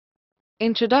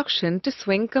Introduction to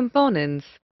Swing Components.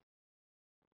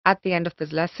 At the end of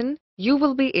this lesson, you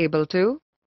will be able to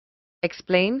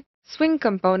explain Swing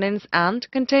Components and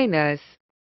Containers.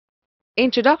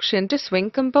 Introduction to Swing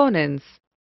Components.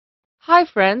 Hi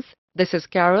friends, this is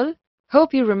Carol.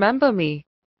 Hope you remember me.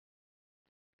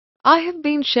 I have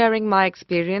been sharing my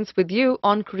experience with you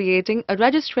on creating a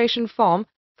registration form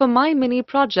for my mini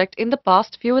project in the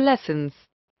past few lessons.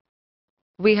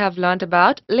 We have learned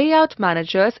about layout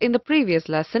managers in the previous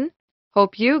lesson.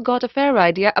 Hope you got a fair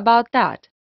idea about that.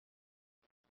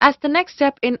 As the next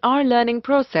step in our learning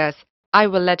process, I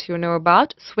will let you know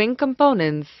about Swing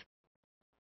Components.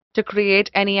 To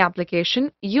create any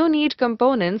application, you need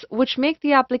components which make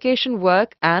the application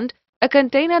work and a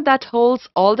container that holds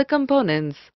all the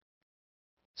components.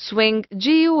 Swing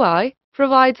GUI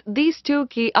provides these two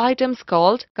key items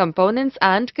called components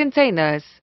and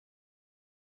containers.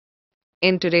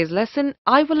 In today's lesson,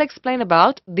 I will explain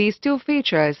about these two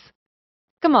features.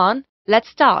 Come on, let's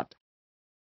start.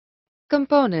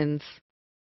 Components.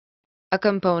 A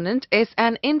component is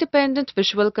an independent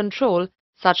visual control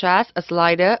such as a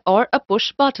slider or a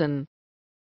push button.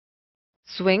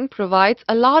 Swing provides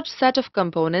a large set of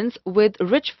components with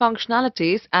rich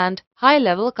functionalities and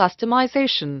high-level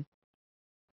customization.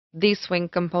 These Swing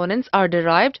components are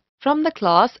derived from the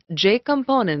class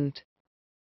JComponent.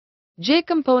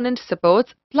 JComponent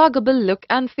supports pluggable look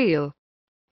and feel.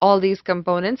 All these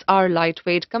components are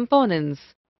lightweight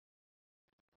components.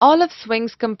 All of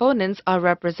Swing's components are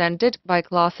represented by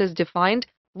classes defined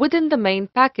within the main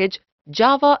package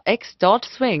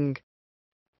javax.swing.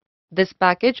 This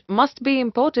package must be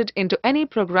imported into any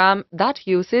program that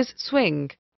uses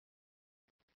Swing.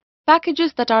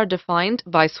 Packages that are defined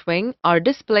by Swing are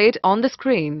displayed on the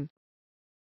screen.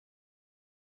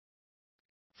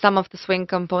 Some of the Swing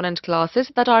component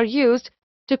classes that are used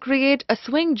to create a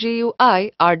Swing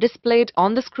GUI are displayed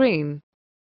on the screen.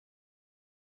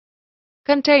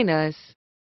 Containers.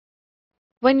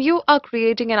 When you are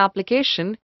creating an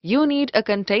application, you need a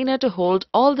container to hold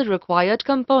all the required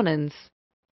components.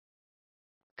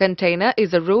 Container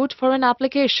is a root for an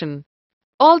application.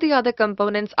 All the other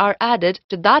components are added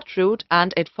to that root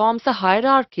and it forms a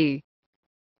hierarchy.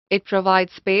 It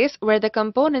provides space where the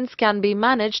components can be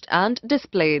managed and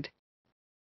displayed.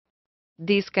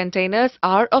 These containers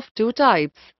are of two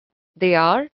types. They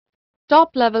are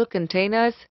top-level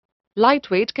containers,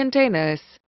 lightweight containers.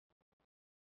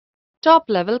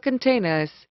 Top-level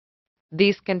containers.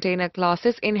 These container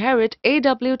classes inherit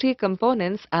AWT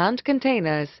components and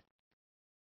containers.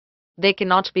 They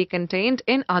cannot be contained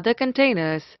in other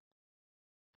containers.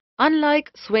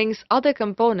 Unlike Swing's other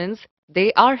components,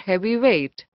 they are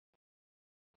heavyweight.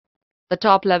 The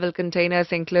top-level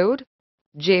containers include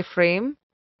JFrame,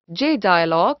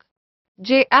 JDialog,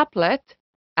 JApplet,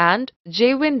 and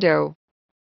JWindow.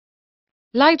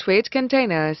 Lightweight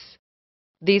containers.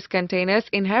 These containers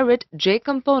inherit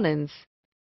JComponents.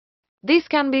 These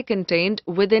can be contained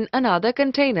within another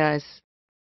containers.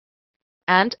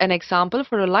 And an example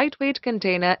for a lightweight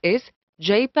container is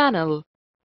JPanel.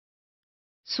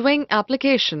 Swing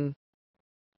application.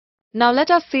 Now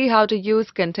let us see how to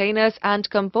use containers and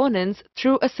components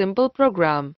through a simple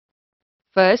program.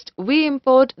 First, we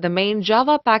import the main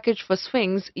Java package for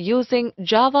Swings using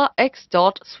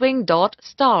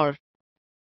javax.swing.star.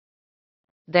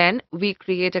 Then we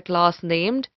create a class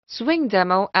named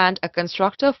SwingDemo and a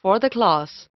constructor for the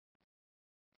class.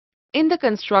 In the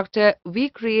constructor, we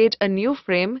create a new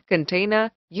frame container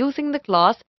using the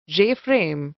class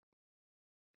JFrame.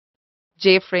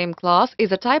 JFrame class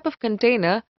is a type of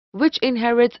container which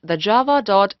inherits the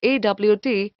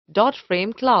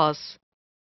java.awt.frame class.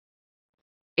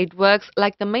 It works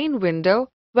like the main window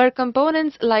where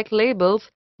components like labels,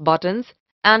 buttons,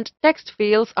 and text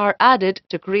fields are added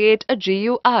to create a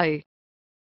GUI.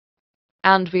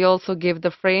 And we also give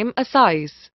the frame a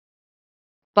size.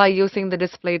 By using the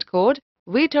displayed code,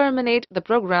 we terminate the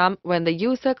program when the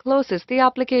user closes the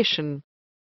application.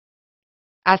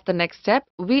 As the next step,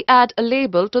 we add a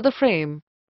label to the frame.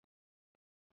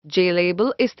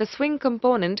 JLabel is the Swing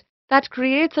component that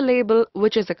creates a label,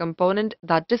 which is a component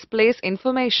that displays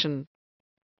information.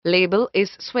 Label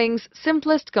is Swing's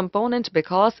simplest component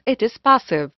because it is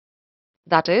passive.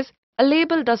 That is, a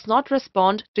label does not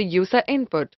respond to user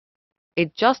input.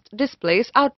 It just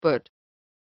displays output.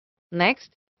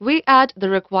 Next, we add the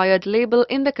required label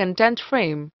in the content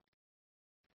frame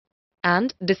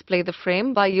and display the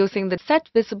frame by using the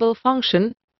setVisible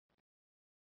function.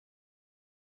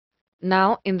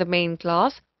 Now, in the main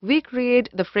class, we create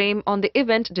the frame on the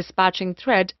event dispatching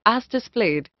thread as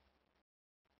displayed.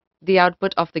 The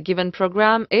output of the given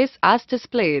program is as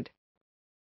displayed.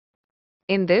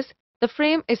 In this, The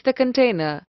frame is the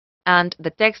container, and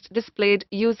the text displayed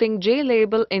using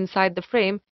JLabel inside the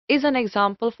frame is an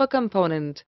example for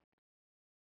component.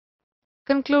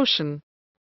 Conclusion.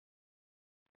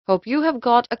 Hope you have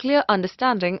got a clear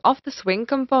understanding of the Swing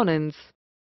components.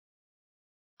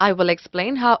 I will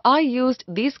explain how I used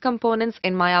these components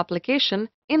in my application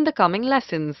in the coming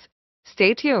lessons.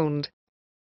 Stay tuned.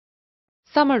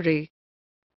 Summary.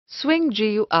 Swing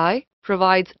GUI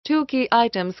provides two key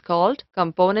items called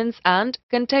components and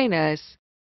containers.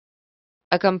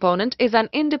 A component is an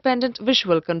independent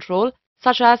visual control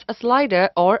such as a slider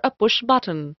or a push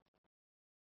button.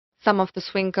 Some of the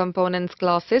Swing components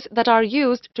classes that are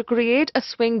used to create a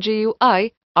Swing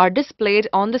GUI are displayed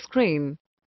on the screen.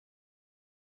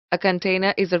 A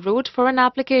container is a root for an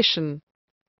application.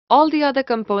 All the other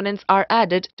components are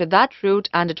added to that root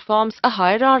and it forms a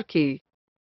hierarchy.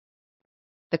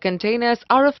 The containers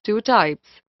are of two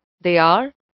types. They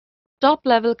are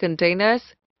top-level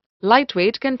containers,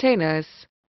 lightweight containers.